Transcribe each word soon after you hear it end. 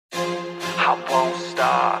I won't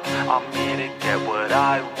stop, I'm here to get what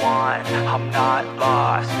I want. I'm not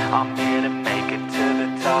lost, I'm here to make it to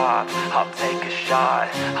the top. I'll take a shot,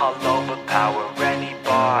 I'll overpower any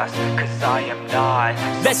boss. Cause I am not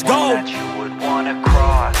Let's someone go. that you would wanna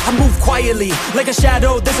cross. I move quietly, like a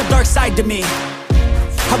shadow, there's a dark side to me.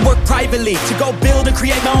 I work privately to go build and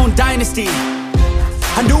create my own dynasty.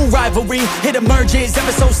 A new rivalry, it emerges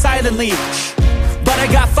ever so silently. But I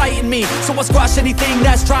got fight in me, so I'll squash anything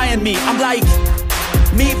that's trying me. I'm like,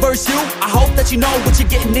 me versus you, I hope that you know what you're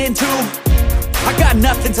getting into. I got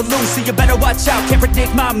nothing to lose, so you better watch out, can't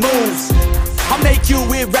predict my moves. I'll make you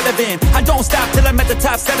irrelevant, I don't stop till I'm at the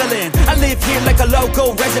top settling. I live here like a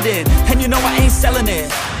local resident, and you know I ain't selling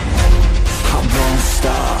it. I won't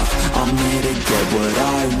stop, I'm here to get what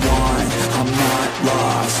I want. I'm not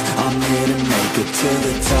lost, I'm here to make it to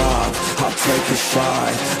the top. I'll take a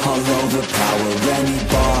shot, I'll overpower any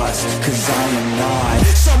boss. Cause I am not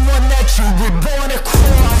someone that you would wanna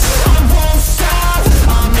cross. I won't stop,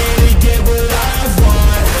 I'm here to get what I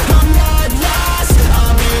want. I'm not lost,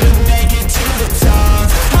 I'm here to make it to the top.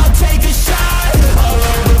 I'll take a shot, I'll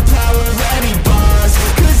overpower any boss.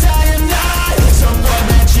 Cause I am not someone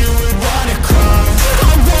that you would wanna cross.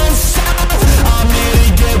 I won't stop, I'm here to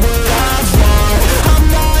get what I want. I'm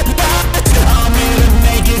not lost, I'm here to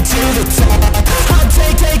make it to the top. I'll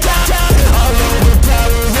take a shot, I'll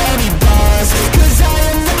overpower any boss. Cause I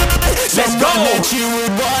am not someone that you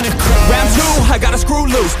would wanna cross. Round two, I gotta screw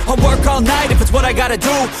loose. I'll work all night if it's what I gotta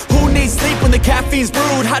do. Who needs sleep when the caffeine's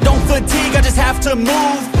brewed? I don't fatigue, I just have to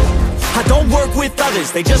move. I don't work with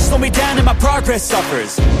others, they just slow me down and my progress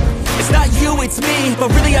suffers. It's not you, it's me, but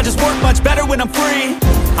really I just work much better when I'm free.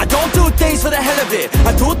 I don't do things for the hell of it,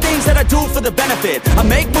 I do things that I do for the benefit. I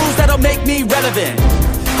make moves that'll make me relevant.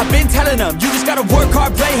 I've been telling them, you just gotta work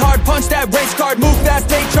hard, play hard, punch that race card, move fast,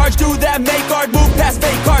 take charge, do that, make art, move past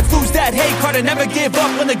fake cards, lose that hate card, and never give up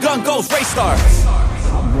when the gun goes, race start.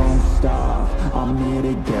 I won't stop, I'm here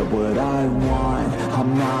to get what I want.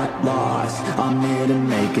 I'm not lost, I'm here to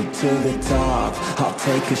make it to the top. I'll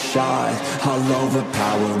take a shot, I'll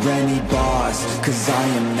overpower any boss. Cause I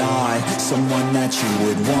am not someone that you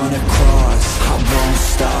would wanna cross. I won't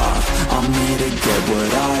stop, I'm here to get what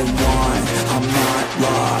I want. I'm not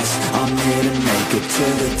lost, I'm here to make it to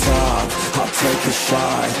the top. I'll take a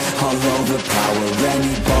shot, I'll overpower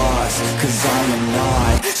any boss. Cause I am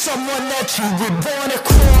not someone that you would wanna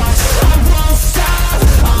cross. I won't stop,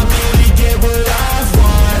 I'm here to get what I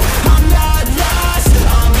want. I'm not lost,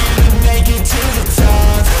 I'm here to make it to the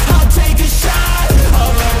top. I'll take a shot,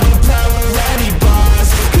 I'll overpower any boss.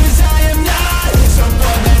 Cause I am not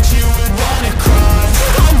someone that you would wanna cross.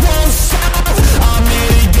 I won't stop, I'm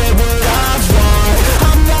here to get what I want.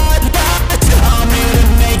 I'm not lost, I'm here to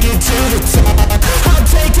make it to the top. I'll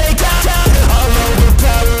take a shot, I'll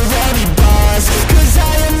overpower any boss. Cause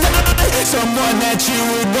I am not someone that you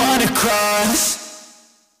would wanna cross.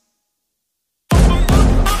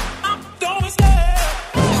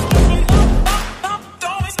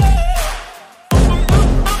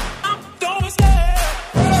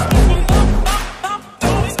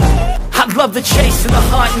 I love the chase and the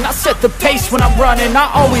hunt, and I set the pace when I'm running. I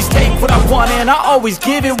always take what I want and I always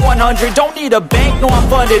give it 100. Don't need a bank, no I'm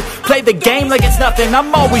funded. Play the game like it's nothing.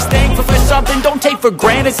 I'm always thankful for something. Don't take for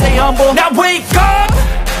granted, stay humble. Now wake up!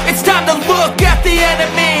 It's time to look at the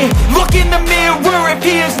enemy. Look in the mirror if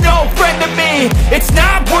he is no friend to me. It's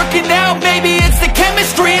not working out, maybe it's the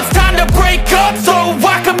chemistry. It's time to break up so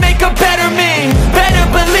I can make a better me. Better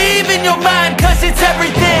believe in your mind, cause it's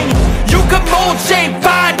everything. You can mold, shape,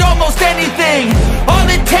 find almost anything. All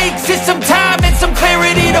it takes is some time and some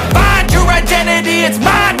clarity to find your identity. It's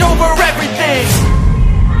mind over everything.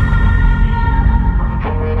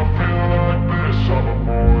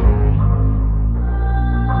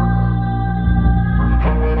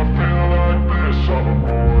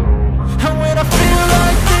 And when I feel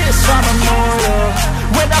like this, I'm immortal.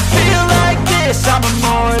 When I feel like this, I'm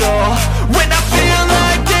immortal. When I feel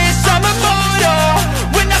like this, I'm immortal.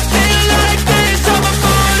 When I feel like this, I'm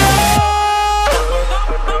immortal.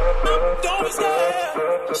 Don't be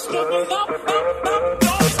scared. Just open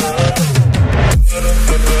up.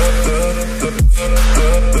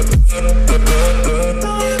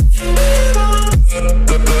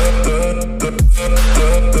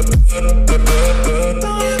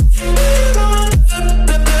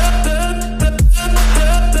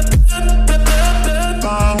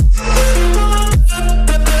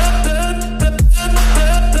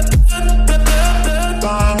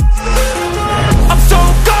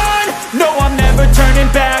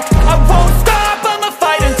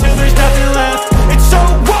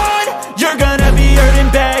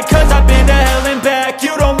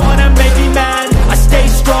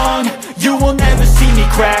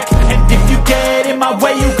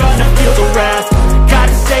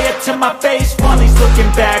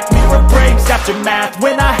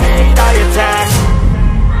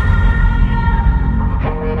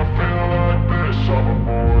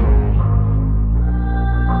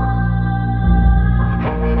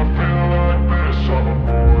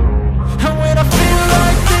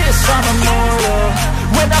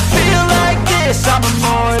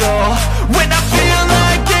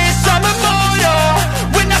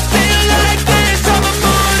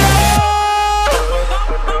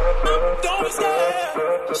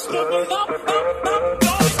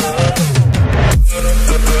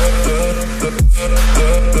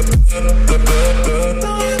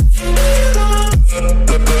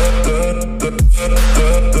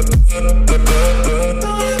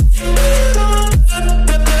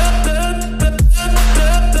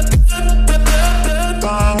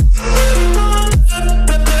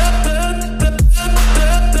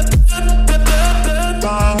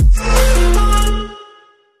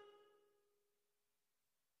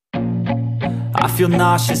 feel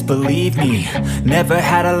nauseous, believe me. Never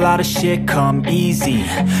had a lot of shit come easy.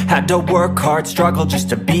 Had to work hard, struggle just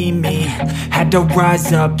to be me. Had to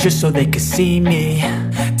rise up just so they could see me.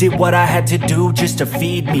 Did what I had to do just to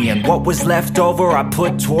feed me, and what was left over I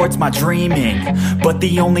put towards my dreaming. But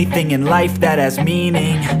the only thing in life that has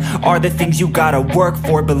meaning are the things you gotta work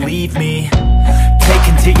for, believe me. Take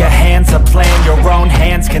into your hands a plan, your own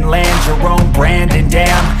hands can land your own brand. And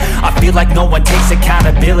damn, I feel like no one takes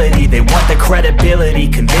accountability. They want the credibility,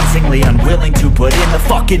 convincingly unwilling to put in the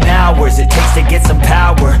fucking hours it takes to get some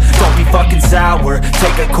power. Don't be fucking sour,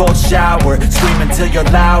 take a cold shower, scream until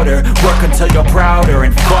you're louder, work until you're prouder.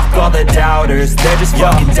 And fuck all the doubters, they're just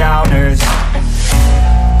fucking downers.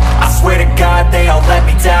 I swear to God they all let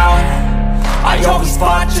me down. I always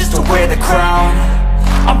fought just to wear the crown.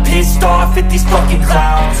 I'm pissed off at these fucking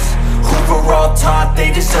clowns who were all taught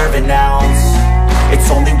they deserve an ounce.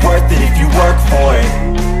 It's only worth it if you work for it.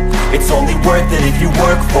 It's only worth it if you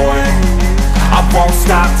work for it. I won't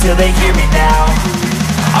stop till they hear me now.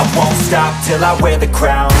 I won't stop till I wear the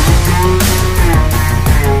crown.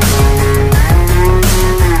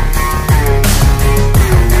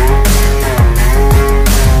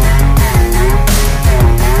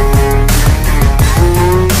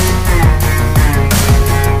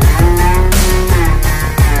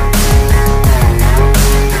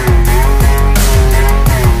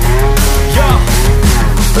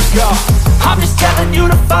 I'm just telling you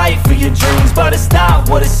to fight for your dreams, but it's not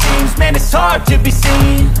what it seems. Man, it's hard to be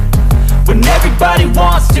seen when everybody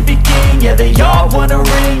wants to be king. Yeah, they all wanna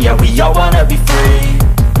ring, yeah, we all wanna be free.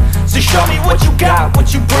 So show me what you got,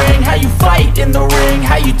 what you bring, how you fight in the ring,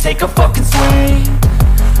 how you take a fucking swing.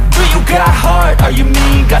 Do you got heart, are you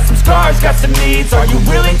mean? Got some scars, got some needs, are you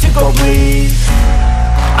willing to go bleed?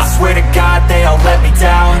 I swear to God they all let me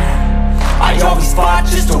down. I always fought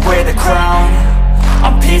just to wear the crown.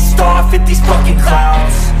 I'm pissed off at these fucking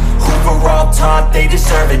clowns who were all taught they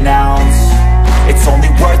deserve an ounce. It's only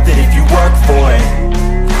worth it if you work for it.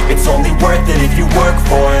 It's only worth it if you work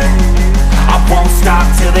for it. I won't stop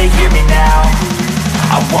till they hear me now.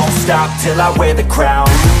 I won't stop till I wear the crown.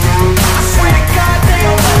 I swear to God they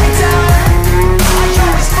all let me down. I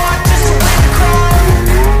always fought just to wear the crown.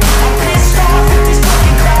 I'm pissed off at these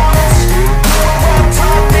fucking clowns who were all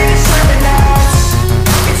taught they deserve an ounce.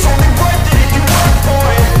 It's only worth it if you work for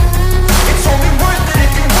it. It's only worth it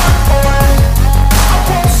if you work for it. I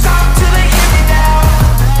won't stop till they hear me now.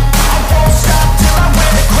 I won't stop till I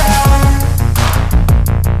wear the crown.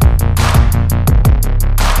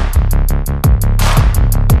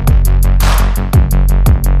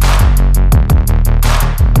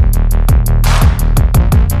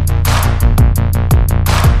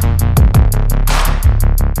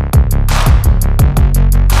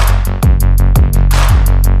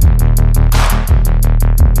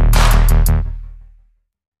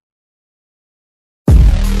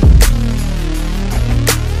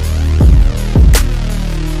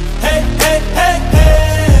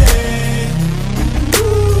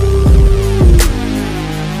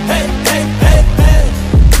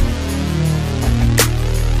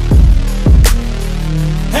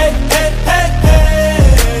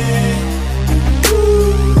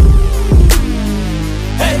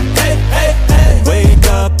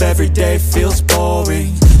 Every day feels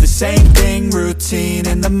boring, the same thing, routine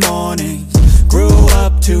in the morning. Grew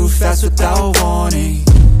up too fast without warning,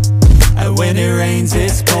 and when it rains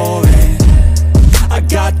it's pouring. I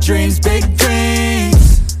got dreams, big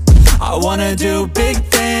dreams, I wanna do big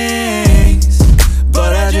things,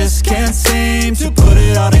 but I just can't seem to put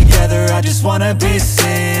it all together. I just wanna be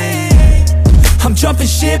seen. I'm jumping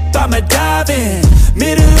ship, I'm a diving,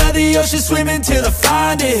 middle of the ocean, swimming till I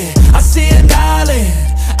find it. I see an island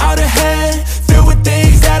out ahead, filled with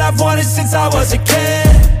things that I've wanted since I was a kid.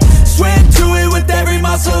 Swim to it with every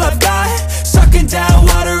muscle I've got, sucking down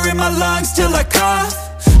water in my lungs till I cough.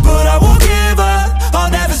 But I won't give up, I'll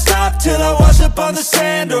never stop till I wash up on the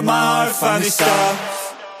sand or my heart finally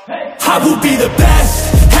stops. I will be the best,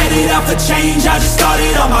 headed out for change, I just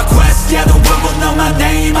started on my quest. Yeah, the world will know my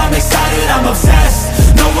name, I'm excited, I'm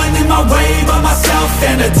obsessed. No one in my way but myself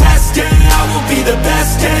and a test. Yeah, I will be the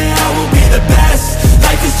best, yeah, I will be the best.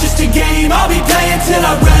 Life is just a game, I'll be playing till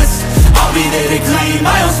I rest. I'll be there to claim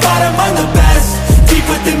my own spot among the best. Deep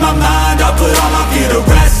within my mind, I'll put all my fear to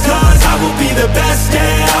rest. Cause I will be the best,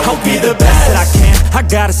 yeah, I will be the best that I can. I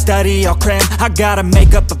gotta study, I'll cram, I gotta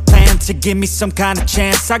make up a plan to give me some kind of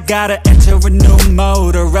chance. I gotta enter a new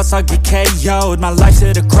mode or else I'll get KO'd. My life's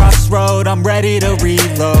at a crossroad, I'm ready to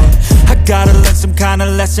reload. I gotta learn some kind of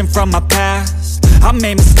lesson from my past. I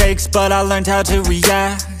made mistakes but I learned how to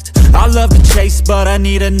react. I love the chase but I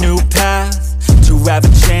need a new path. to have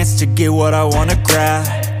a chance to get what I wanna grab.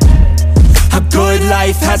 A good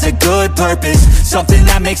life has a good purpose, something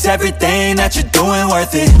that makes everything that you're doing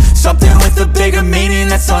worth it. Something with a bigger meaning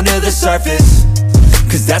that's under the surface,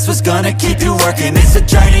 cause that's what's gonna keep you working. It's a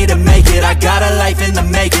journey to make it, I got a life in the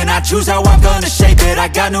making. I choose how I'm gonna shape it, I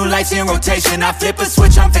got new lights in rotation. I flip a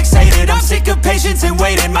switch, I'm fixated, I'm sick of patience and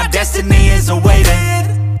waiting. My destiny is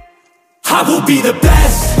awaiting. I will be the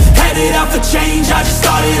best, headed out for change, I just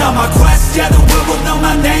started on my quest. Yeah, the world will know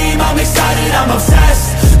my name, I'm excited, I'm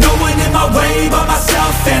obsessed. No one in my way but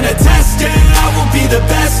myself and a test. Yeah, I will be the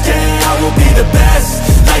best, yeah, I will be the best.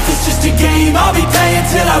 Life is just a game, I'll be playing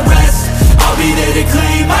till I rest. I'll be there to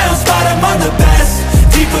claim my own spot among the best.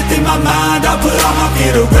 Deep within my mind, I'll put all my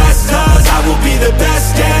fear to rest. Cause I will be the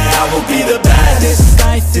best, yeah, I will be the best. This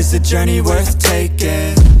life is a journey worth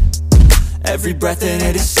taking, every breath in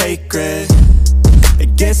it is sacred.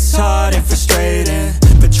 It gets hard and frustrating,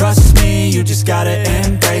 but trust me, you just gotta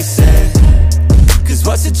embrace it. Cause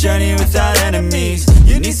what's a journey without enemies?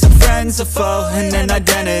 You need some friends, a foe, and an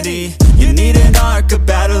identity. You need an arc, a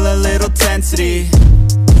battle, a little tensity.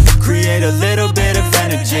 Create a little bit of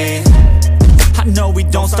energy. I know we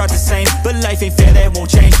don't start the same, but life ain't fair, that won't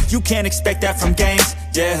change. You can't expect that from games,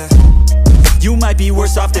 yeah. You might be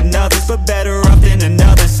worse off than others, but better off than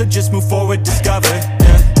another. So just move forward, discover,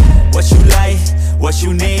 yeah. What you like, what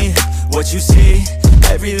you need, what you see.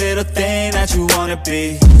 Every little thing that you wanna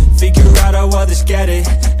be. Figure out how others get it,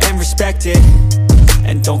 and respect it.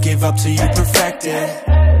 And don't give up till you perfect it.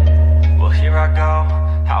 Well, here I go,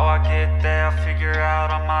 how I get there, I'll figure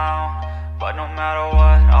out on my own. But no matter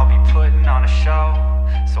what, I'll be putting on a show.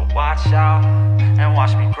 So watch out, and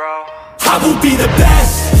watch me grow. I will be the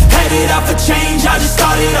best, headed out for change, I just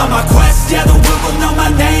started on my quest. Yeah, the world will know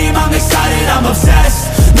my name, I'm excited, I'm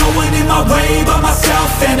obsessed. No one in my way but myself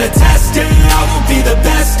and a test. Yeah, I will be the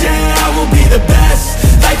best, yeah, I will be the best.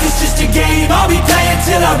 Life is just a game, I'll be playing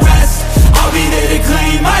till I rest. I'll be there to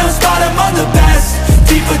claim my own spot among the best.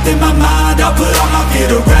 Deep within my mind, I'll put all my fear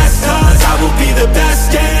to rest. Cause I will be the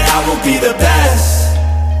best, yeah, I will be the best.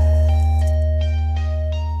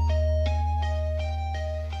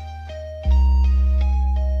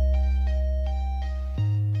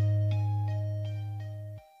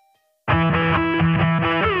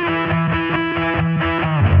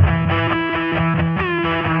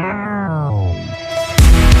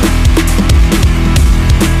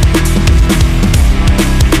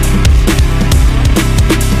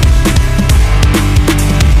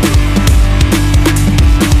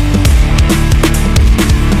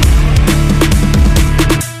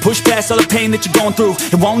 Push past all the pain that you're going through.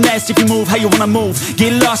 It won't last if you move how you wanna move.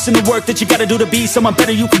 Get lost in the work that you gotta do to be someone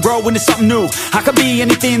better. You can grow into something new. I could be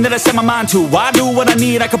anything that I set my mind to. I do what I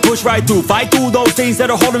need, I can push right through. Fight through those things that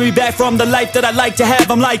are holding me back from the life that I'd like to have.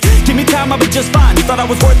 I'm like, give me time, I'll be just fine. You thought I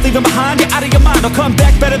was worth leaving behind? Get out of your mind, I'll come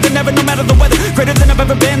back better than ever, no matter the weather. Greater than I've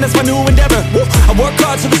ever been, that's my new endeavor. Woo. I work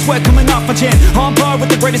hard so the sweat coming off my chin. On par with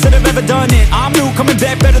the greatest that have ever done it. I'm new, coming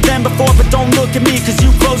back better than before. But don't look at me, cause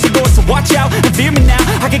you closed the door. So watch out and fear me now.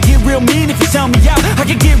 I can get real mean if you sell me out. I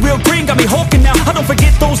can get real green, got me hulking now. I don't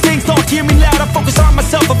forget those things, don't hear me loud. I focus on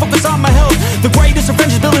myself, I focus on my health. The greatest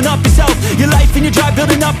revenge is building up yourself. Your life and your drive,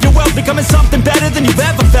 building up your wealth. Becoming something better than you've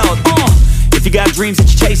ever felt. If you got dreams that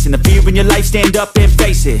you're chasing, the fear in your life, stand up and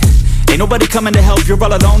face it. Ain't nobody coming to help, you're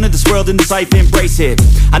all alone in this world, in this life, embrace it.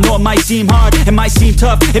 I know it might seem hard, it might seem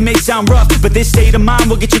tough, it may sound rough, but this state of mind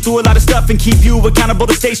will get you through a lot of stuff and keep you accountable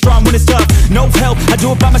to stay strong when it's tough. No help, I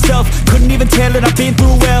do it by myself, couldn't even tell it, I've been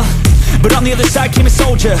through well. But on the other side came a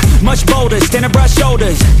soldier, much bolder, standing broad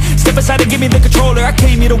shoulders. Step aside and give me the controller, I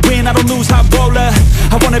came here to win, I don't lose, high roller.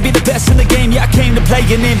 I wanna be the best in the game, yeah, I came to play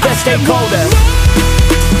and invest, stay colder.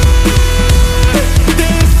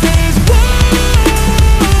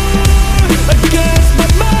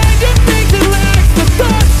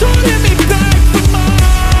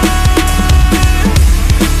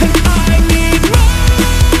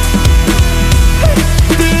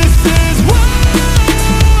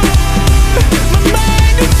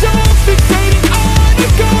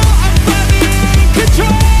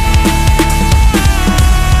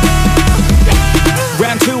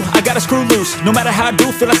 No matter how I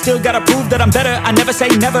do feel, I still gotta prove that I'm better. I never say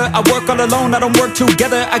never, I work all alone, I don't work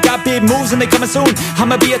together. I got big moves and they coming soon.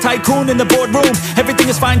 I'ma be a tycoon in the boardroom. Everything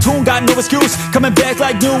is fine-tuned, got no excuse. Coming back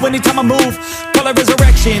like new anytime I move. Call it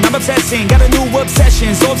resurrection, I'm obsessing. Got a new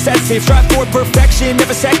obsession, so obsessive. Strive for perfection,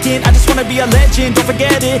 never second. I just wanna be a legend, don't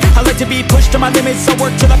forget it. I like to be pushed to my limits, I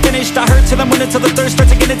work till I finished. I hurt till I'm winning, till the thirst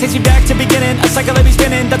starts again. It takes me back to beginning, a cycle that be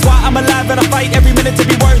spinning. That's why I'm alive and I fight every minute to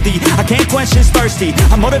be worth worthy. I can't quench this thirsty.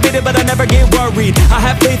 I'm motivated but I never get worried. I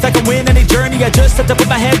have faith I can win any journey. I just have to put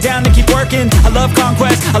my head down and keep working. I love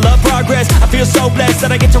conquest, I love progress. I feel so blessed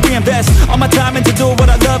that I get to reinvest all my time into doing what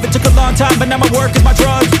I love. It took a long time but now my work is my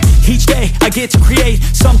drug. Each day I get to create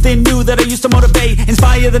something new that I used to motivate.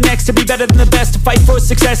 Inspire the next to be better than the best. To fight for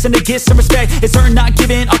success and to get some respect. It's earned not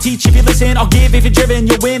given. I'll teach if you listen, I'll give if you're driven.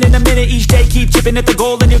 You'll win in a minute. Each day keep chipping at the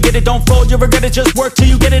goal and you'll get it. Don't fold, you'll regret it. Just work till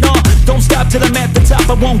you get it on. Don't stop till I'm at the top.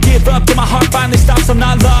 I won't give up till my heart finally stops. I'm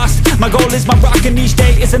not lost. My goal is my rock and each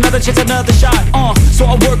day is another chance, another shot. So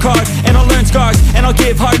I'll work hard and I'll learn scars and I'll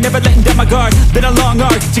give hard, never letting down my guard. Been a long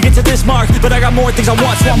arc to get to this mark, but I got more things I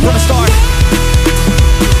want, so I'm gonna start.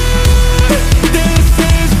 This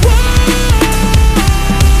is war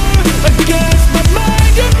against my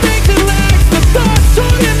mind. It makes it lax. The thoughts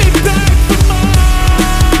holding me back from mine,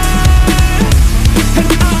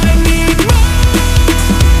 and I need more.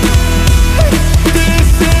 This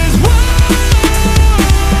is war.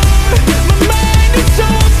 My mind is so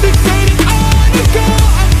fixated on the goal.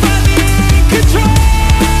 I'm finally in control.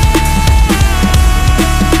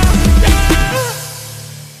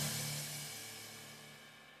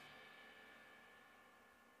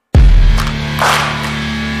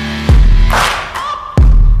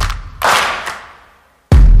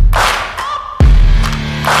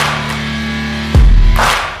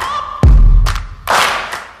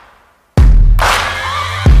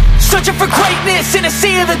 Searching for greatness in a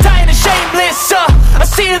sea of the dying and shameless, a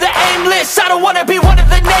sea of the aimless. I don't wanna be one of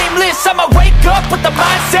the nameless. I'ma wake up with the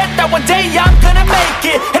mindset that one day I'm gonna make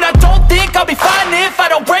it. And I don't think I'll be fine if I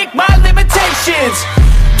don't break my limitations.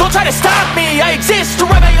 Don't try to stop me, I exist to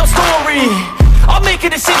write my own story. I'll make a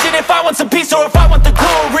decision if I want some peace or if I want the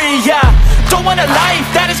glory. Yeah, don't want a life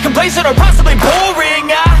that is complacent or possibly boring.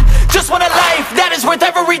 I just want a life that is worth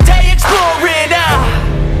every day exploring.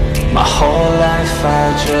 My whole life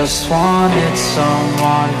I just wanted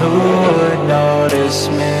someone who would notice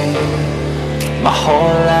me. My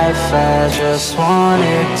whole life I just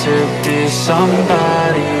wanted to be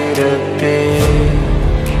somebody to be.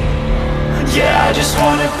 Yeah, I just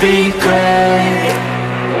wanna be great.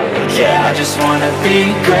 Yeah, I just wanna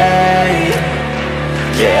be great.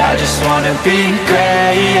 Yeah, I just wanna be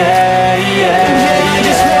great. Yeah, yeah, I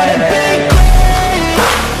just wanna be great.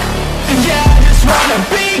 Yeah, I just wanna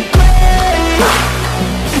be great.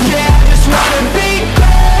 Yeah, I just wanna be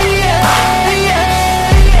great. Yeah, yeah,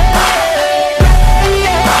 yeah,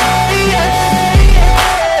 yeah, yeah.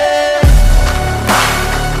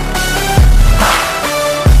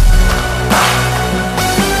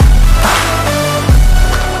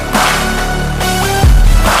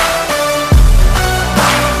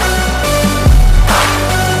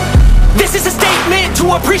 This is a statement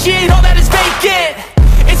to appreciate all that is vacant.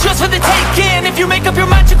 It's yours for the taking. If you make up your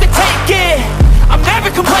mind, you can take it. I'm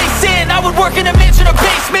never complacent. I would work in a mansion or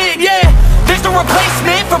basement, yeah. There's no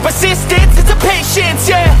replacement for persistence, it's a patience,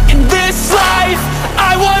 yeah. In this life,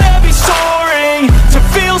 I wanna be soaring, to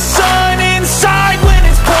feel sun inside when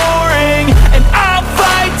it's pouring. And I'll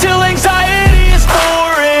fight till anxiety is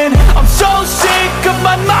foreign. I'm so sick of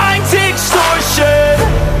my mind's extortion.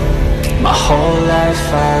 My whole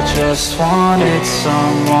life I just wanted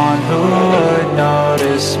someone who would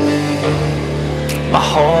notice me. My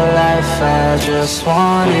whole life I just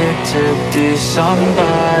wanted to be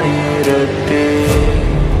somebody to be.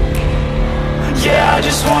 Yeah, I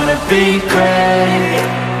just wanna be great.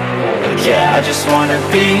 Yeah, I just wanna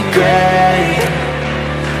be great.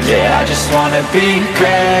 Yeah, I just wanna be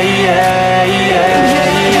great. Yeah, yeah,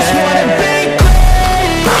 yeah, I just wanna be great.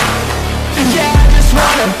 Yeah, I just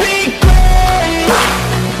wanna be great.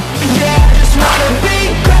 Yeah, I just wanna be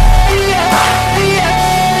great. Yeah, yeah.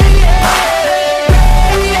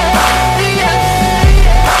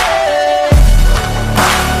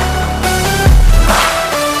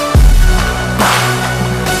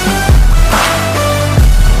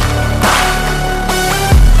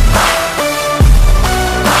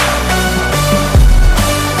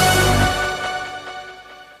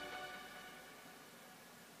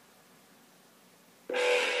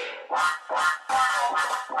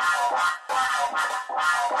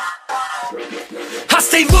 I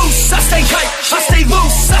stay loose, I stay hype, I stay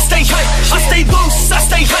loose, I stay hype, I stay loose, I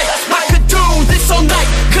stay hype. I could do this all night,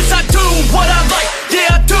 cause I do what I like.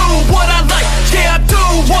 Yeah, I do what I like, yeah, I do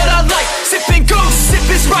what I like. Sipping goose, sip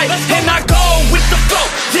is right, and I go with the flow.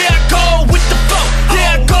 Yeah, I go with the flow,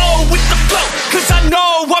 yeah, I go with the flow. Cause I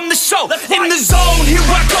know I'm the show. In the zone, here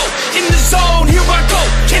I go. In the zone, here I go.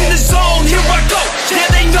 In the zone, here I go. Yeah,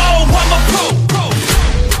 they know I'm a pro.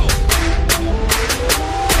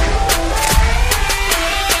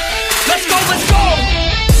 Let's go, let's go.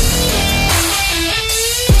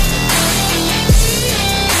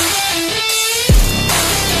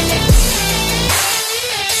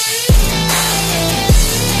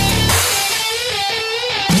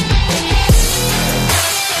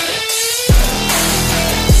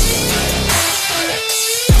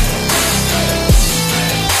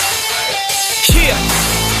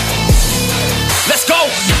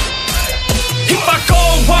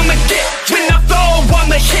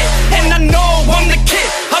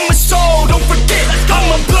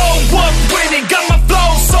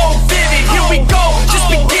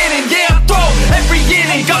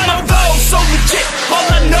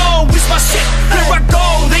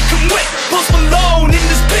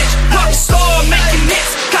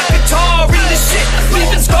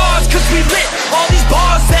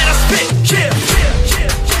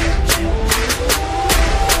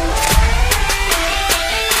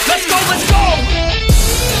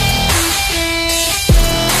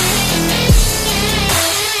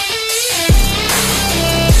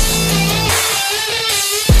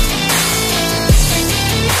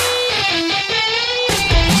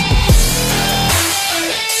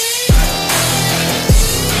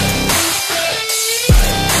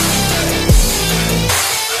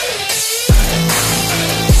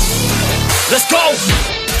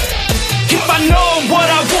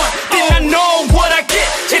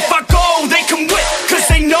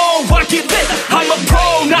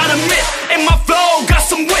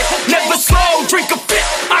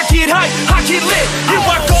 get lit. Here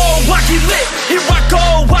I go, I get lit. Here I go,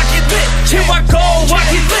 I get lit. Here I go, I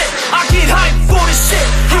get lit. I get hyped for this shit.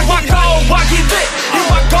 Here I go, I get lit.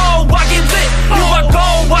 Here I go, I get lit. Here I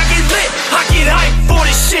go, I get lit. I get hyped for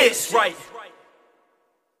this shit. That's right.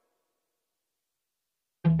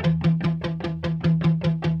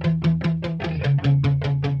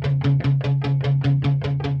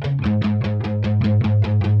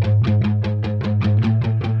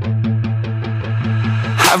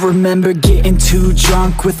 I remember getting too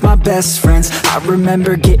drunk with my best friends. I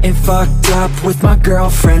remember getting fucked up with my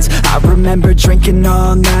girlfriends. I remember drinking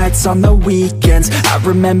all nights on the weekends. I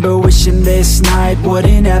remember wishing this night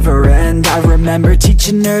wouldn't ever end. I remember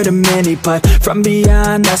teaching her to mini putt from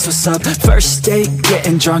beyond, that's what's up. First date,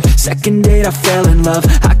 getting drunk. Second date, I fell in love.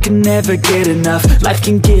 I can never get enough. Life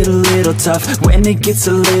can get a little tough when it gets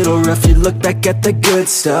a little rough. You look back at the good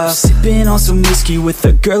stuff. Sipping on some whiskey with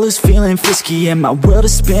a girl who's feeling frisky, and my world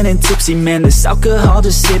is spinning tipsy. Man, this alcohol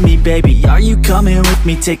just hit me, baby. Are you coming with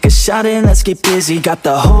me? Take a shot and let's get busy. Got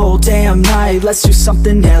the whole damn night, let's do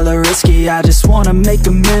something hella risky. I just wanna make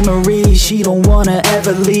a memory. She don't wanna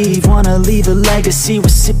ever leave, wanna leave a legacy. We're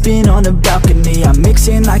sipping on the balcony. I'm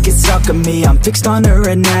mixing like it's alchemy. I'm fixed on her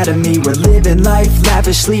anatomy. We're living life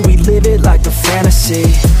lavishly. We live it like a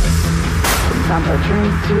fantasy. Sometimes I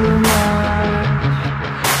drink too much.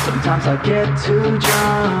 Sometimes I get too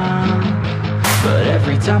drunk. But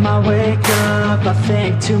every time I wake up, I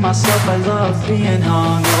think to myself, I love being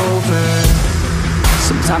hungover.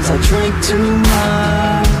 Sometimes I drink too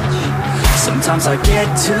much. Sometimes I get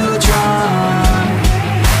too drunk.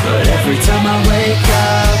 But every time I wake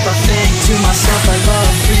up, I think to myself, I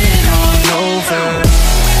love being hungover.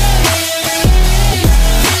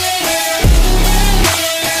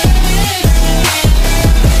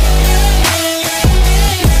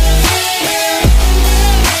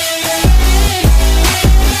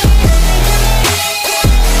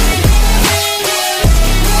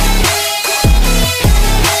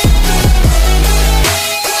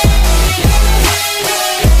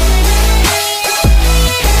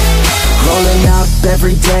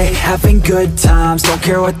 Every day, having good times. Don't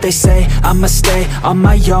care what they say, I'ma stay on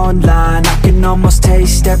my own line. I can almost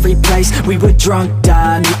taste every place we were drunk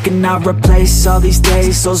down. You cannot replace all these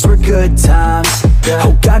days, those were good times.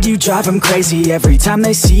 Oh God, you drive them crazy every time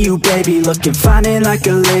they see you, baby. Looking fine and like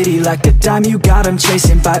a lady, like a dime you got them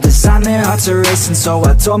chasing. By design their hearts are racing, so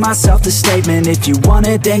I told myself the statement: if you want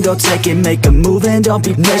it, then go take it. Make a move and don't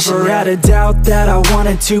be patient. Never had a doubt that I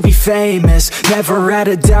wanted to be famous. Never had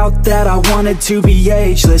a doubt that I wanted to be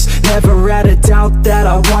ageless. Never had a doubt that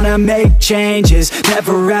I wanna make changes.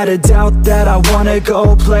 Never had a doubt that I wanna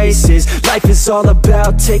go places. Life is all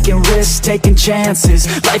about taking risks, taking chances.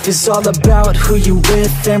 Life is all about who you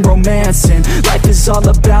with and romancing. Life is all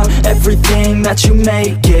about everything that you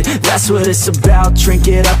make it. That's what it's about. Drink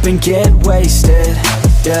it up and get wasted.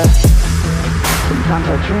 Yeah. Sometimes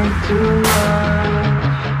I drink too much.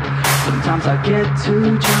 Sometimes I get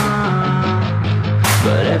too drunk.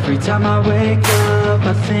 But every time I wake up,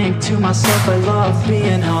 I think to myself, I love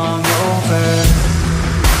being hungover.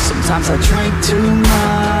 Sometimes I drink too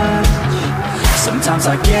much. Sometimes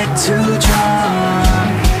I get too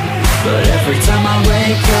drunk. But every time I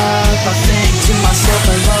wake up, I think to myself,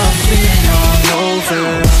 I love being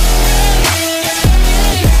hungover.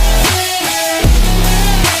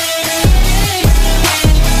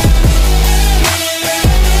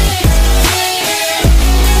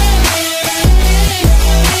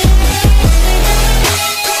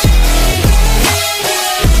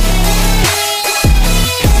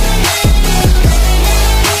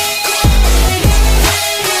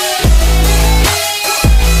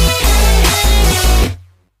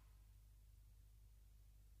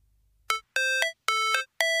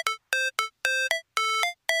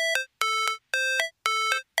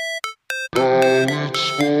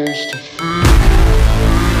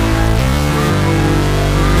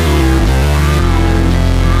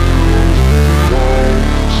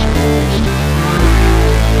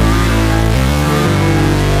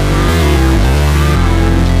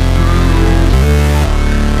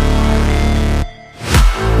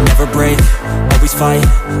 Fight,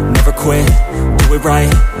 never quit, do it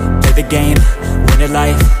right, play the game, win it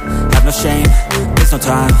life, have no shame, there's no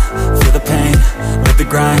time, feel the pain, live the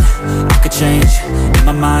grind, I could change, in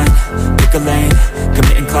my mind, pick a lane,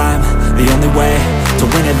 commit and climb, the only way to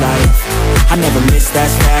win it life. I never miss,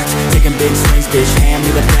 that's fact, taking big swings, bitch, hand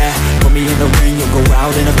me the bat, put me in the ring, you'll go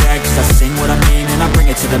out in a bag, cause I sing what I mean and I bring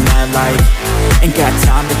it to the mad light. Ain't got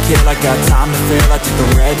time to kill, I got time to feel, I took the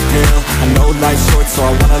red pill, I know life's short so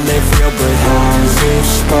I wanna live real, but how's it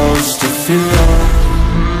supposed to feel?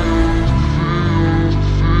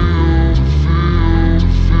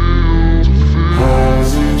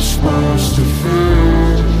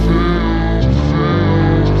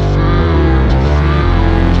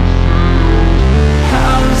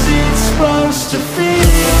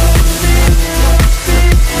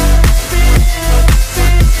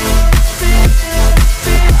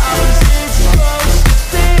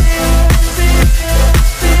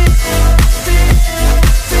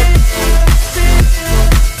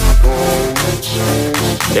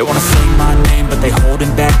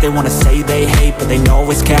 They wanna say they hate, but they know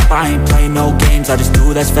it's cap. I ain't play no games, I just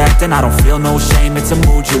do that's fact. And I don't feel no shame, it's a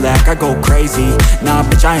mood you lack. I go crazy, nah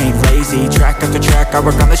bitch I ain't lazy. Track after track, I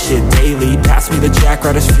work on this shit daily. Pass me the jack,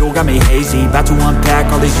 right as fuel, got me hazy. About to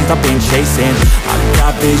unpack all these things I've been chasing. I've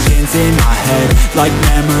got visions in my head, like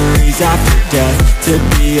memories after death. To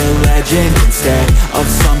be a legend instead of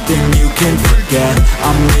something you can forget.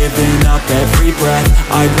 I'm living up every breath,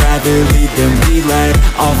 I'd rather lead than be led.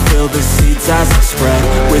 I'll fill the seats as I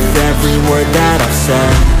spread, with every word that I've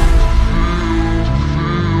said.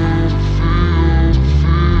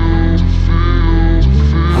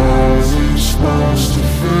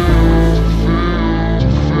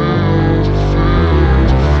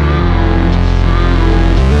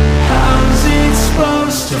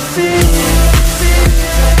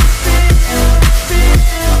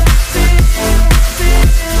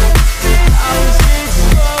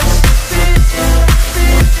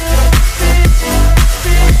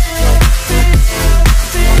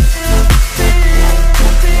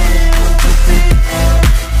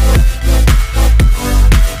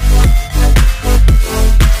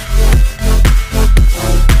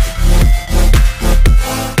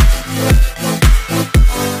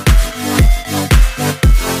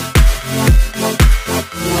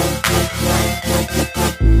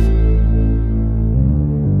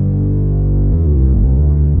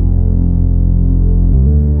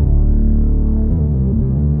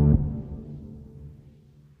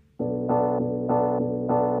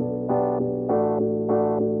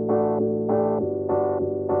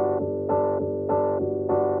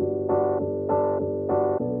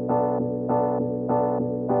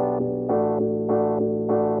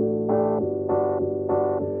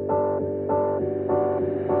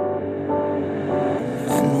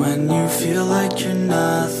 When you feel like you're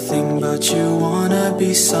nothing, but you wanna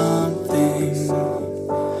be something,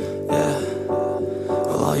 yeah.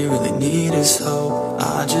 Well, all you really need is hope.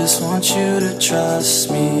 I just want you to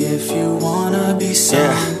trust me if you wanna be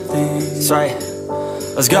something. Yeah, that's right.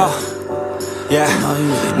 Let's go. Yeah,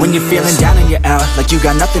 when you're feeling down and you're out, like you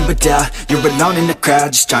got nothing but doubt. You're alone in the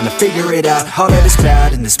crowd, just trying to figure it out. All of this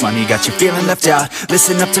cloud and this money got you feeling left out.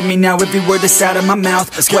 Listen up to me now, every word that's out of my mouth.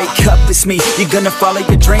 Wake up, it's me. You're gonna follow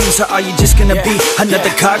your dreams, or are you just gonna be another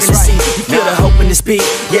cog in the scene? You feel the hope in this beat,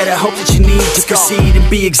 yeah, the hope that you need to proceed and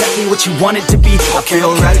be exactly what you want it to be. I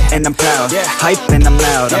feel right and I'm proud, hype and I'm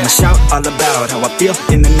loud. I'ma shout all about how I feel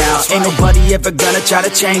in the now. Ain't nobody ever gonna try to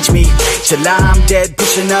change me till I'm dead,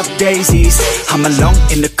 pushing up daisies. I'm alone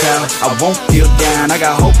in the crowd, I won't feel down. I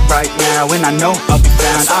got hope right now, and I know I'll be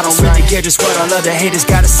found. I don't really care just what all other haters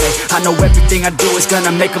gotta say. I know everything I do is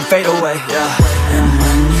gonna make them fade away, And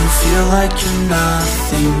when you feel like you're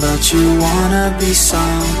nothing, but you wanna be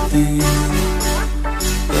something,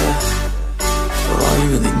 well, all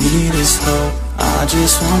you really need is hope. I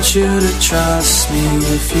just want you to trust me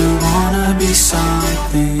if you wanna be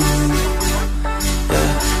something,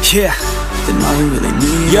 then all you really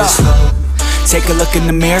need is hope. Take a look in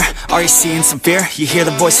the mirror, are you seeing some fear? You hear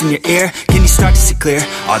the voice in your ear, can you start to see clear?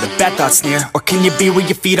 Are the bad thoughts near? Or can you be where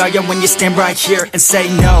your feet are, when you stand right here and say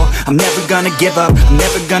no? I'm never gonna give up, I'm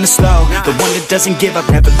never gonna slow. The one that doesn't give up,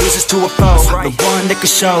 never loses to a foe. The one that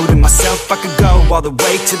could show to myself I could go all the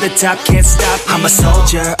way to the top, can't stop me. I'm a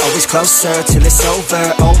soldier, always closer till it's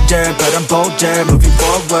over. Older, but I'm bolder, moving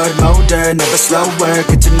forward, motor, never slower.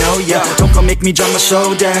 Good to know ya, don't go make me drop my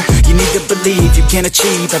shoulder. You need to believe you can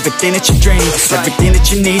achieve everything that you dream. Everything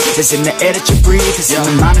that you need is in the air that you breathe. It's in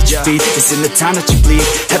the mind that you feed, it's in the time that you bleed.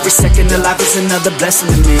 Every second of life is another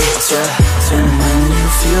blessing to me. And when you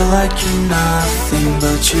feel like you're nothing,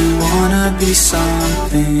 but you wanna be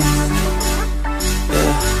something,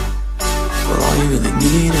 well, all you really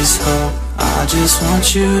need is hope. I just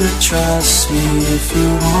want you to trust me if you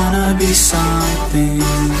wanna be something,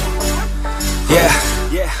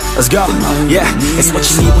 let's go. It's what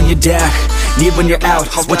you need when you're down, need when you're out.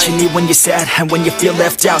 It's what you need when you're sad and when you feel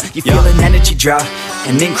left out. You feel an energy drought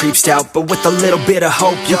and then creeps out, but with a little bit of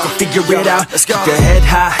hope you can figure it out. Keep your head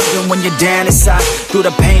high even when you're down inside. Through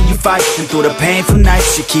the pain you fight, and through the painful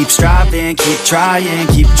nights you keep striving, keep trying,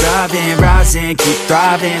 keep driving, rising, keep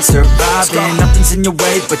thriving, surviving. Nothing's in your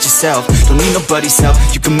way but yourself, don't need nobody's help.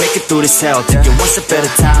 You can make it through this hell, take it one step at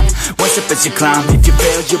a time, one step as you climb. If you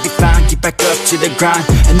fail you'll be fine, get back up to the grind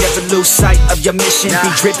and never lose sight of your mission. Be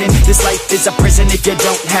driven, this life is a prison if you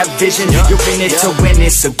don't have vision. You're in it to win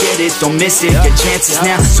it, so get it, don't miss it. Your chances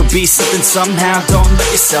now, so be something somehow. Don't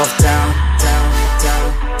let yourself down.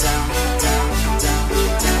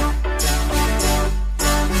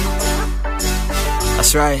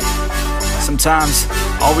 That's right. Sometimes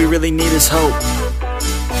all we really need is hope.